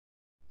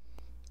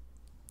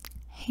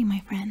Hey,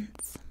 my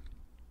friends.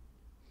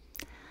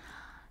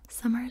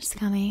 Summer is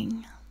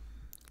coming.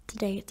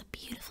 Today it's a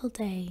beautiful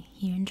day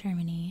here in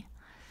Germany.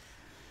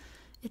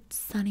 It's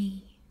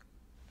sunny.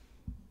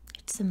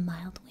 It's a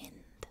mild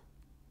wind.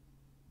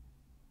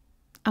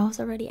 I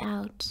was already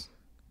out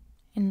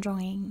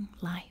enjoying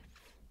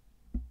life.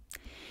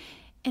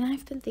 And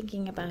I've been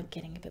thinking about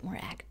getting a bit more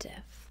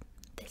active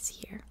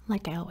this year,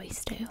 like I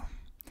always do.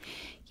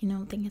 You know,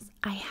 the thing is,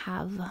 I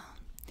have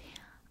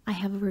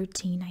a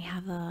routine. I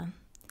have a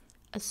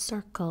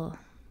circle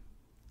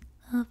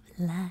of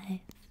life.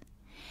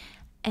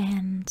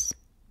 And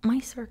my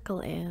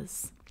circle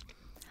is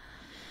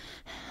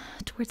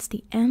towards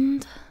the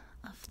end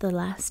of the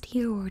last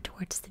year or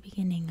towards the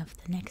beginning of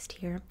the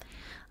next year,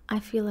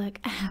 I feel like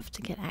I have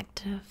to get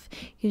active.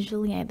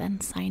 Usually I then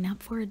sign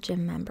up for a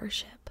gym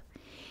membership.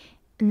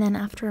 And then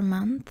after a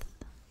month,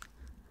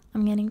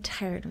 I'm getting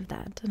tired of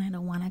that and I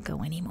don't want to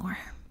go anymore.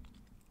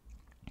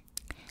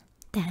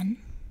 Then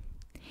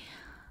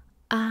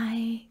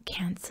I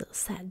cancel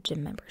said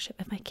gym membership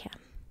if I can.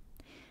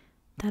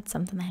 That's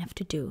something I have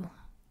to do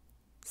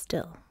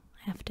still.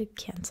 I have to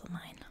cancel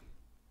mine.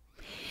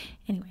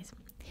 Anyways,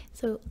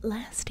 so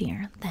last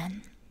year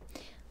then,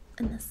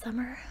 in the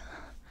summer,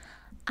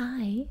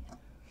 I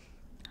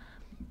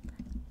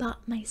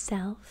bought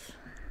myself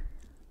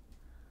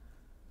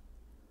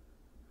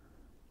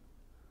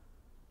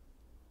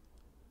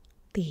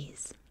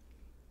these.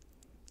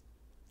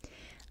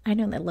 I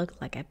know they look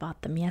like I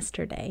bought them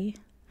yesterday.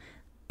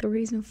 The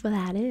reason for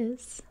that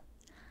is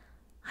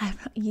I've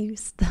not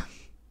used them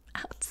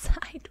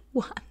outside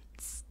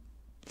once.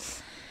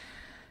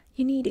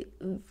 You need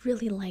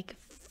really like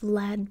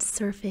flat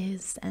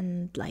surface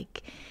and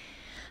like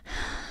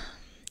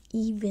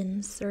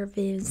even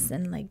surface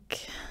and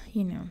like,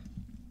 you know,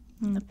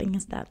 and the thing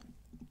is that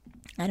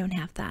I don't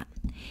have that.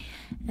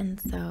 And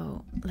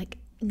so like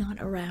not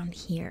around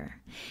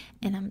here,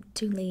 and I'm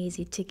too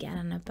lazy to get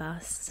on a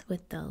bus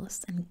with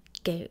those and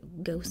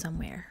go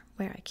somewhere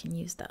where I can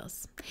use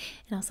those.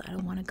 And also I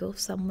don't want to go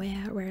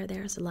somewhere where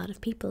there's a lot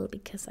of people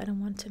because I don't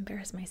want to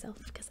embarrass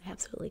myself, because I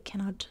absolutely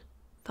cannot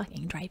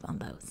fucking drive on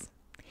those.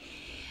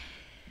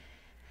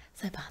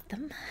 So I bought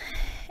them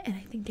and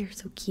I think they're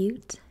so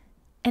cute,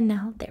 and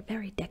now they're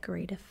very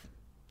decorative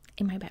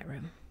in my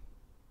bedroom.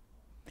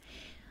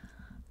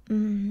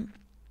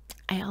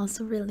 I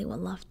also really would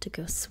love to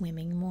go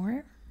swimming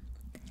more,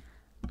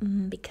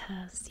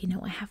 because, you know,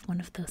 I have one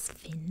of those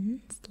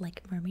fins,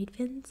 like mermaid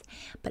fins,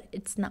 but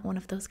it's not one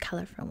of those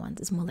colorful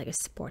ones. It's more like a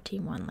sporty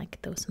one, like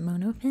those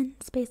mono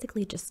fins,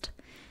 basically just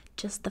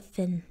the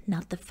fin,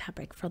 not the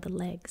fabric for the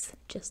legs,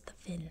 just the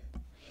fin.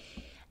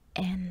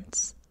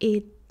 And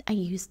I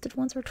used it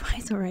once or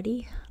twice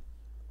already,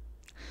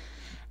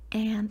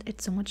 and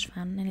it's so much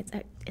fun,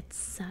 and it's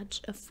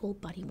such a full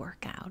body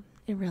workout.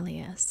 It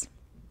really is.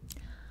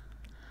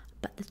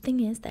 But the thing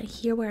is that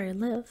here where I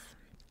live,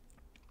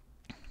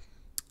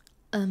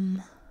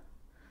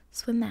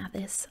 swim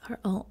baths are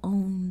all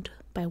owned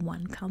by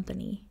one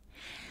company,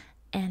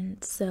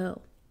 and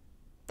so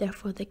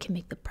therefore they can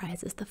make the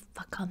prices the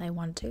fuck how they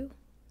want to,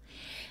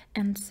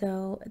 and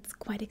so it's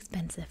quite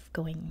expensive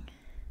going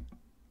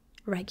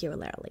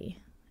regularly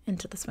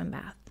into the swim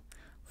bath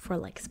for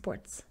like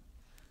sports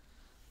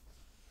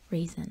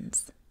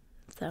reasons.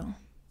 So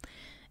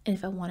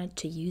if I wanted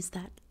to use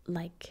that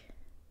like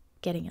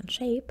getting in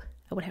shape,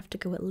 I would have to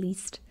go at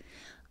least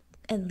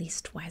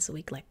twice a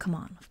week. Like, come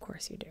on, of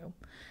course you do,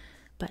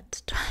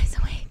 but twice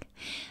a week.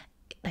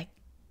 Like,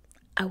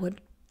 I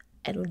would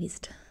at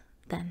least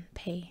then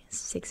pay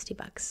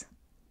 $60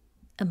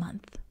 a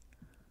month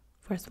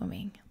for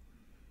swimming,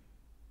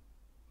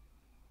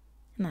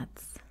 and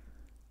that's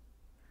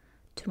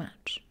too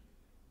much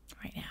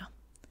right now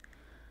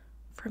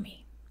for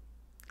me.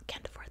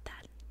 Can't afford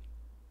that.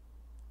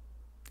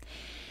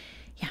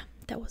 Yeah,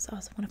 that was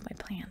also one of my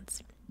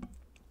plans.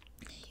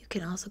 You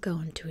can also go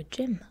into a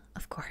gym,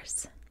 of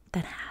course,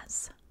 that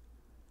has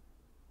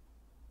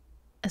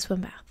a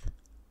swim bath,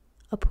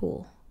 a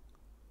pool,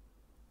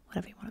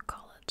 whatever you want to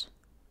call it.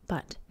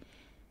 But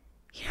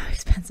you know how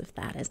expensive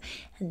that is.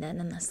 And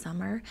then in the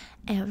summer,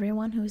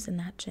 everyone who's in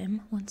that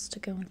gym wants to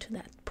go into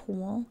that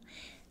pool,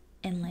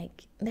 and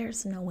like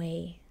there's no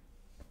way,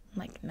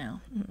 like,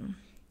 no.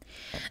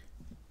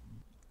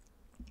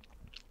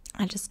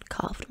 I just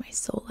coughed my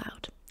soul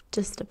out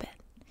just a bit.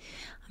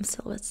 I'm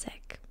still a bit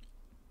sick.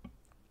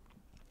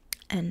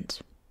 And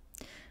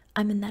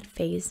I'm in that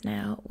phase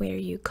now where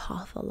you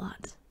cough a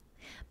lot,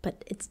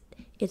 but it's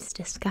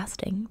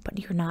disgusting, but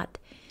you're not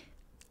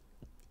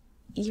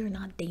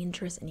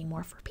dangerous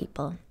anymore for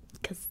people,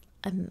 because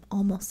I'm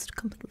almost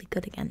completely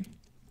good again.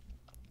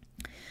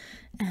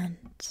 And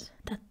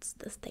that's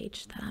the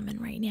stage that I'm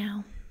in right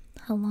now.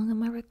 How long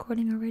am I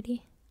recording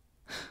already?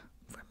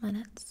 4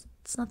 minutes.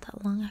 It's not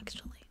that long,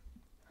 actually.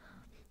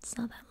 It's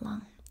not that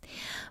long.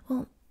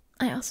 Well,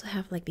 I also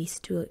have like these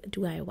two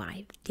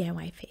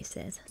DIY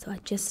phases. So I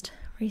just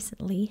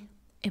recently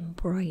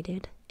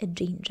embroidered a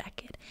jean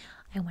jacket.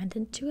 I went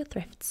into a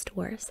thrift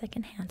store,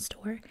 secondhand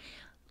store,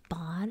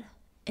 bought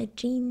a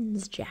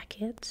jeans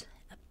jacket,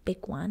 a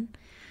big one,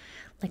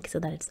 like so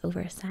that it's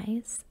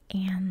oversized,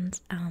 and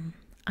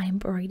I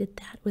embroidered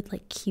that with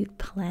like cute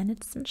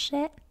planets and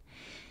shit,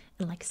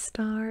 and like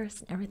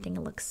stars and everything.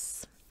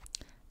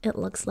 It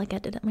looks like I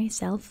did it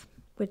myself,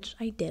 which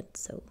I did,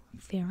 so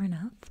fair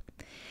enough.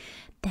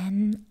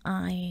 Then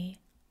I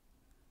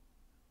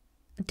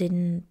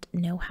didn't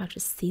know how to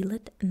seal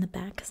it in the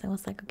back, because I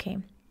was like, okay,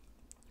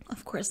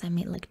 of course I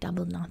made like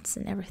double knots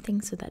and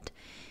everything so that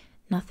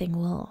nothing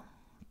will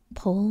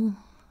pull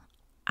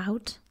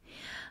out.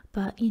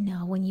 But you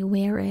know, when you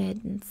wear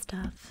it and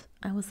stuff,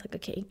 I was like,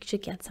 okay, you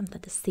should get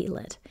something to seal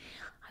it.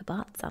 I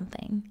bought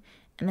something,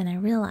 and then I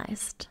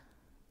realized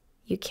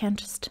you can't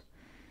just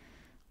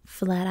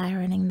flat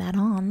ironing that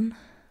on,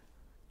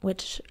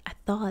 which I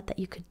thought that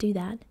you could do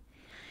that,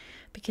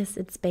 because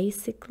it's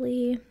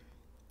basically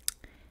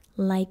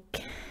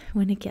like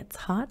when it gets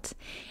hot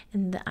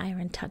and the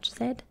iron touches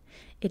it,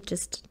 it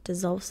just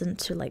dissolves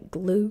into like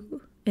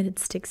glue, and it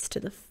sticks to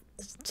the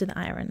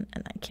iron,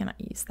 and I cannot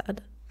use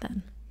that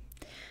then.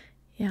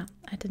 Yeah,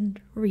 I didn't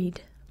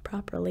read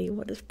properly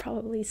what is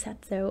probably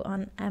said so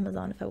on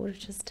Amazon if I would have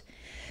just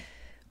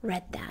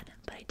read that,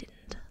 but I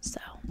didn't. So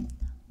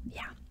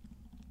yeah,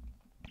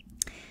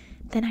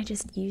 then I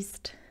just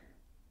used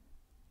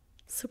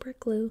super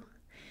glue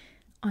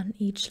on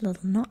each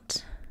little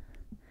knot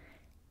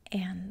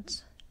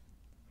and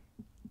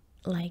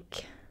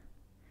like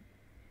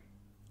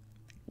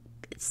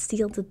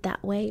sealed it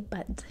that way.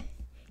 But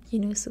you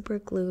know, super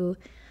glue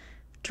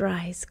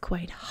dries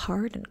quite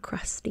hard and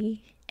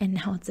crusty, and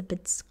now it's a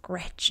bit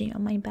scratchy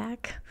on my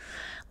back.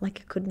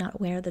 Like I could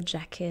not wear the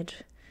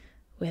jacket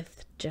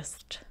with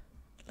just,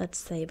 let's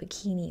say, a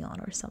bikini on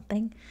or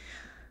something.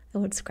 It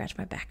would scratch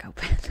my back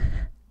open.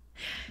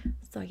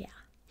 So yeah,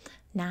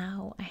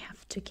 now I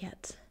have to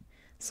get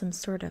some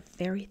sort of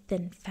very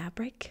thin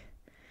fabric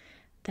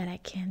that I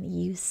can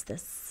use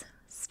this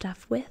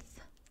stuff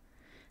with,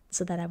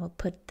 so that I will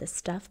put the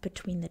stuff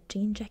between the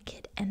jean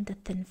jacket and the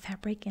thin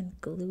fabric and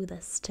glue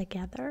this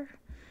together.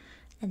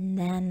 And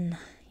then,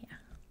 yeah,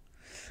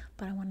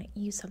 but I want to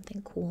use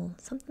something cool,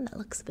 something that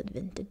looks a bit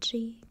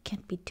vintagey.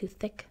 Can't be too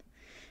thick,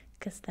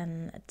 because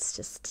then it's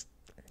just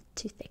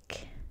too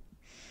thick.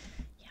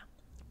 Yeah,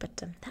 but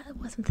that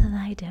wasn't something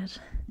that I did.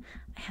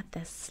 I had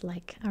this,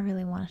 like, I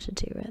really wanted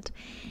to do it,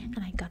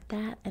 and I got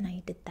that, and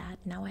I did that.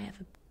 Now I have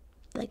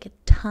like a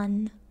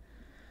ton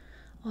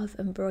of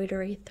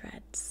embroidery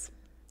threads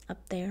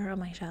up there on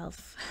my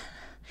shelf.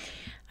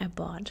 I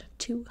bought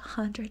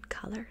 200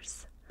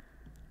 colors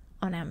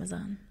on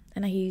Amazon,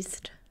 and I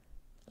used,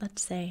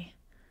 let's say,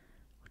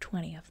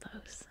 20 of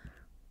those,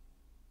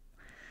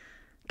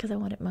 because I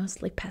wanted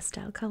mostly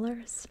pastel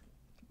colors.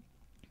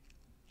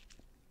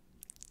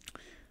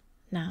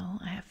 Now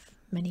I have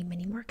many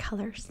more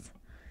colors.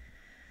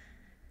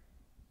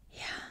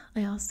 Yeah,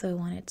 I also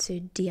wanted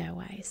to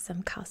DIY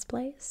some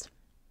cosplays.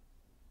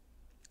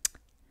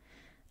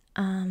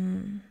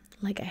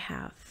 Like I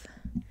have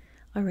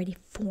already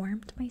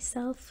formed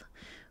myself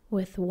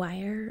with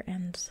wire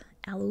and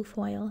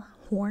alufoil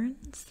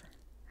horns,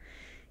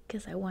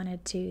 because I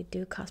wanted to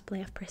do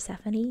cosplay of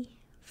Persephone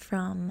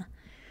from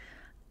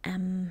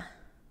A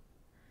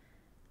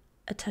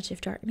Touch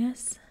of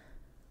Darkness,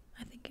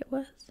 I think it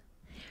was.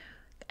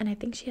 And I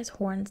think she has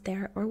horns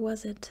there, or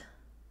was it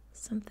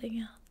something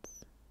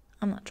else?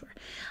 I'm not sure.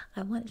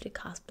 I wanted to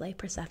cosplay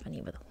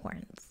Persephone with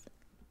horns.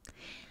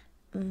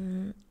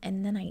 And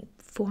then I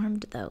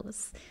formed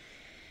those,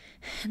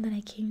 and then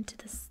I came to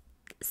this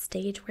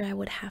stage where I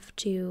would have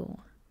to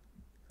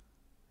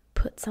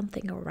put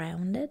something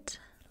around it,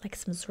 like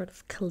some sort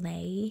of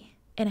clay,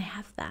 and I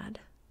have that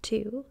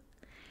too,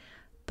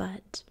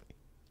 but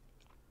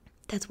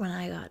that's when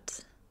I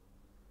got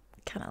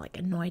kind of like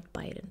annoyed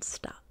by it and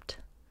stopped.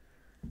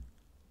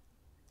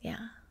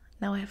 Yeah,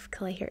 now I have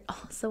clay here.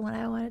 Also, what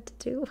I wanted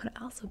to do, what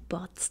I also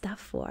bought stuff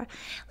for,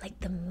 like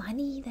the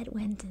money that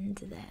went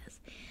into this.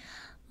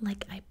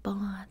 Like I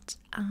bought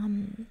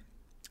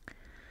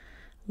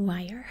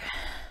wire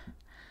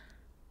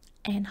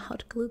and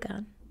hot glue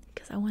gun,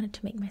 because I wanted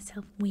to make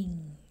myself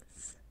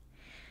wings,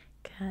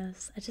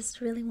 because I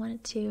just really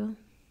wanted to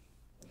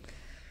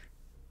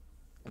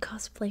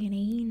cosplay an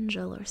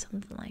angel or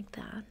something like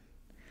that,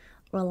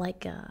 or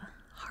like a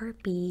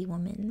harpy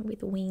woman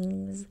with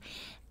wings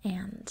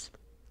and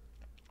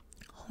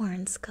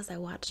horns, because I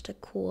watched a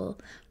cool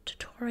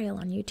tutorial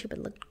on YouTube. It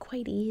looked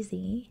quite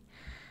easy,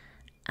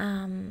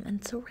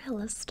 and so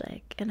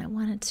realistic, and I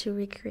wanted to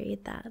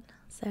recreate that.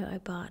 So I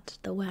bought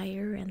the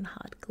wire and the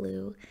hot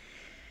glue,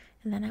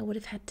 and then I would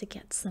have had to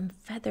get some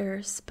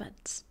feathers,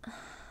 but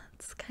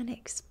it's kind of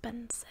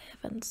expensive,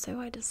 and so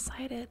I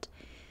decided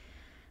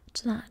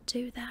to not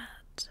do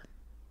that.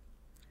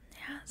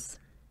 Yes,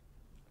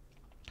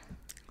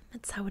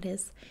 that's how it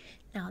is.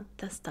 Now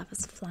the stuff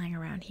is flying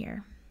around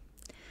here,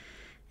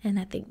 and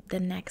I think the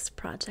next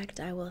project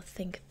I will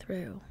think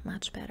through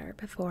much better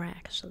before I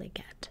actually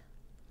get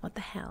what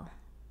the hell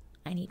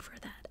I need for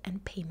that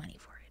and pay money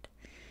for it,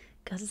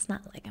 because it's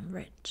not like I'm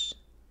rich,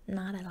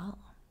 not at all,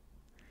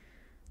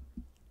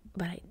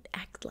 but I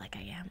act like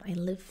I am. I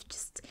live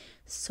just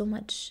so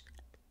much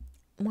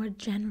more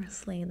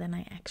generously than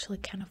I actually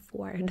can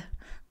afford.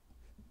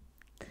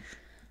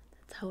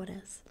 That's how it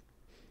is.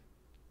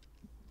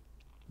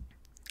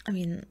 I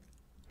mean,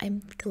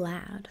 I'm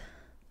glad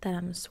that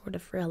I'm sort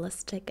of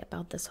realistic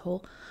about this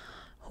whole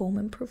home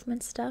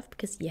improvement stuff,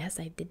 because yes,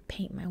 I did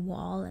paint my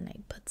wall and I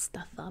put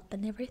stuff up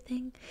and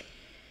everything,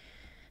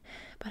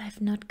 but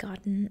I've not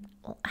gotten,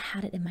 well, I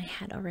had it in my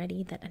head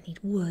already that I need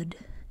wood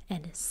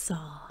and a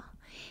saw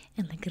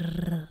and like,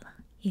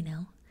 you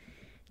know,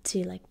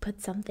 to like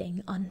put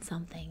something on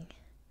something.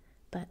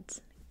 But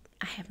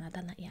I have not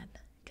done that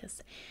yet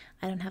because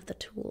I don't have the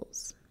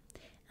tools.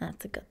 And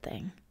that's a good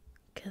thing,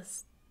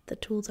 because the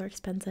tools are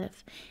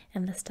expensive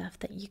and the stuff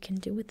that you can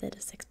do with it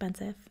is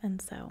expensive.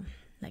 And so,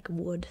 like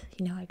wood,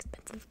 you know how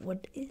expensive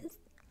wood is.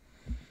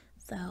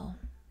 So,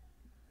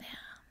 yeah.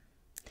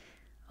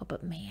 Oh,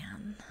 but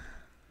man.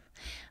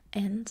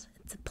 And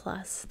it's a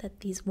plus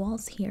that these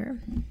walls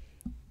here,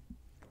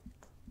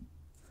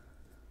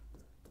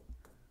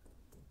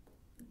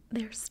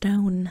 they're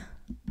stone.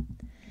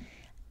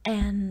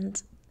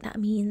 And that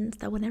means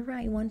that whenever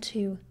I want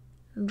to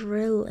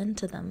drill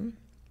into them,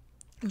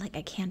 like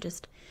I can't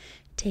just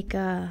take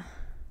the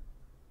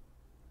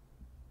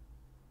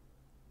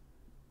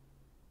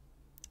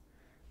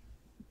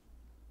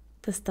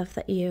stuff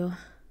that you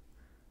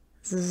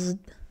zzz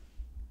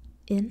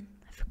in.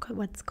 I forgot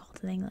what it's called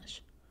in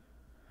English.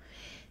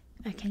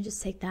 I can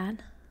just take that.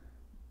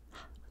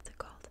 What's it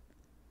called?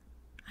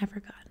 I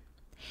forgot.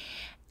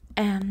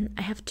 And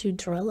I have to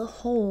drill a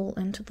hole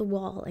into the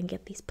wall and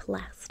get these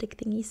plastic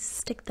thingies,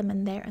 stick them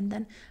in there, and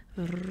then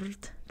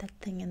that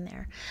thing in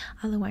there.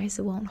 Otherwise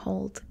it won't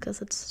hold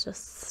because it's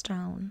just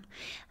stone.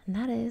 And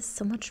that is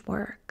so much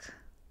work,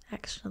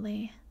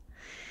 actually.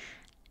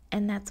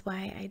 And that's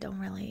why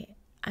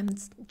I'm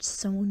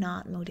so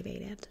not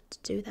motivated to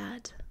do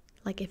that.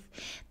 Like if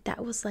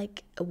that was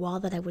like a wall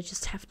that I would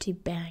just have to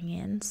bang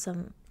in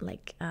some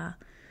like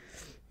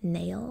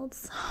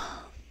nails,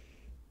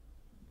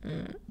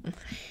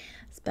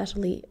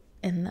 especially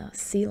in the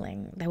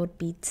ceiling, that would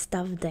be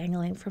stuff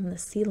dangling from the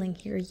ceiling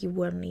here, you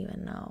wouldn't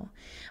even know.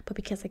 But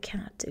because I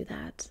cannot do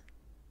that,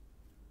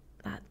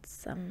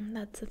 that's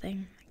the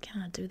thing. I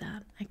cannot do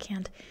that.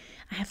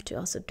 I have to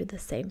also do the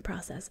same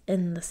process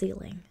in the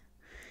ceiling.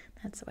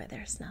 That's why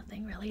there's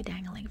nothing really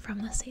dangling from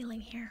the ceiling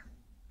here,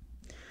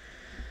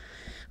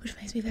 which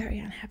makes me very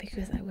unhappy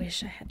because I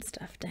wish I had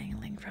stuff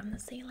dangling from the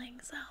ceiling.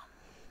 So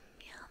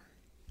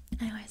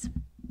yeah, anyways,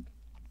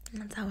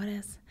 that's how it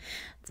is.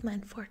 It's my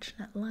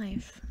unfortunate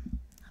life.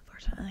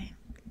 Unfortunately,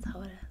 that's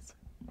how it is.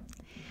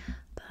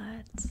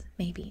 But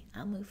maybe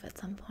I'll move at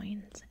some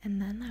point and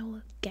then I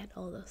will get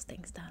all those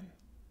things done.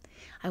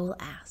 I will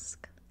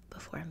ask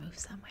before I move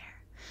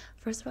somewhere.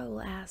 First of all, I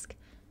will ask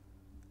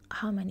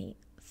how many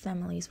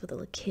families with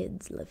little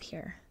kids live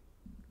here.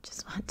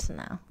 Just want to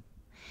know.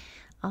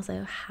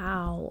 Also,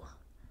 how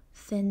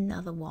thin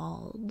are the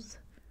walls?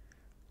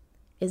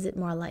 Is it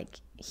more like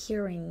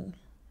hearing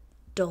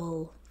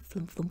dull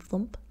thump thump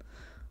thump?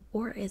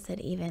 Or is it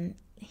even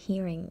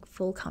hearing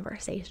full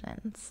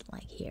conversations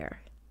like here?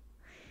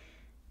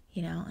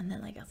 You know, and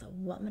then like also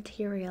what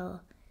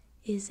material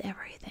is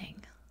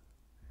everything?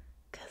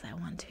 Because I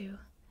want to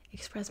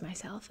express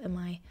myself in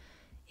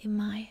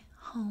my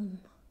home.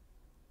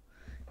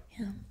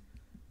 Yeah.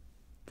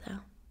 So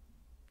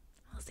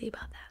I'll see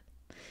about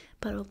that.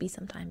 But it'll be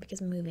some time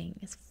because moving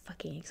is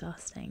fucking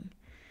exhausting.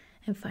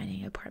 And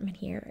finding an apartment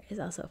here is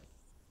also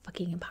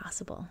fucking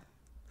impossible.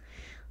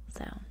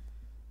 So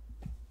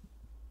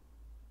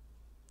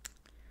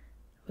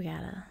we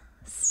gotta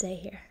stay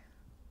here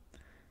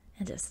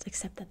and just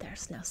accept that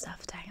there's no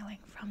stuff dangling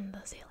from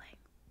the ceiling.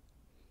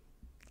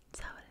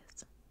 That's how it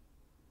is.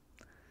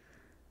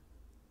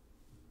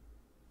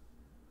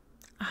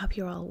 I hope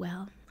you're all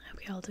well. I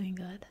hope you're all doing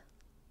good.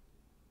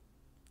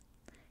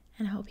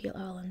 And I hope you'll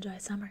all enjoy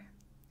summer.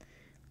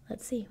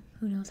 Let's see.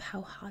 Who knows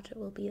how hot it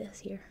will be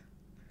this year.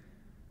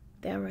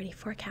 They're already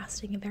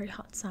forecasting a very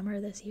hot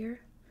summer this year.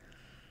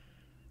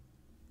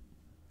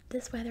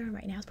 This weather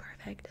right now is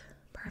perfect.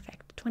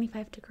 Perfect.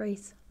 25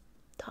 degrees.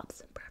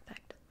 Tops.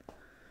 Perfect.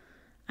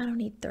 I don't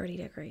need 30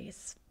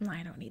 degrees. No,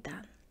 I don't need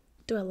that.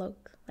 Do I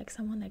look like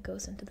someone that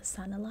goes into the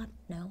sun a lot?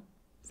 No.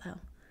 So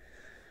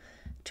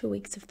 2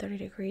 weeks of 30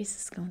 degrees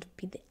is going to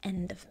be the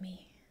end of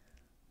me.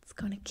 It's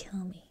going to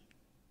kill me.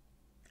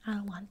 I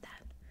don't want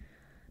that.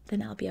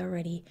 Then I'll be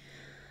already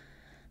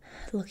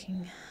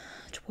looking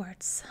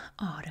towards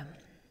autumn.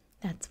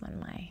 That's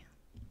my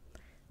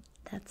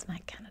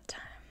kind of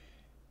time.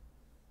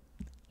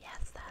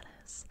 Yes, that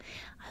is.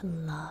 I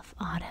love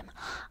autumn.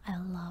 I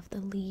love the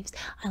leaves.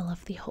 I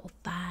love the whole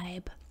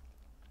vibe.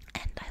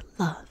 And I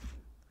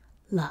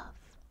love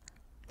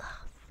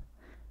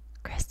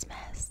Christmas.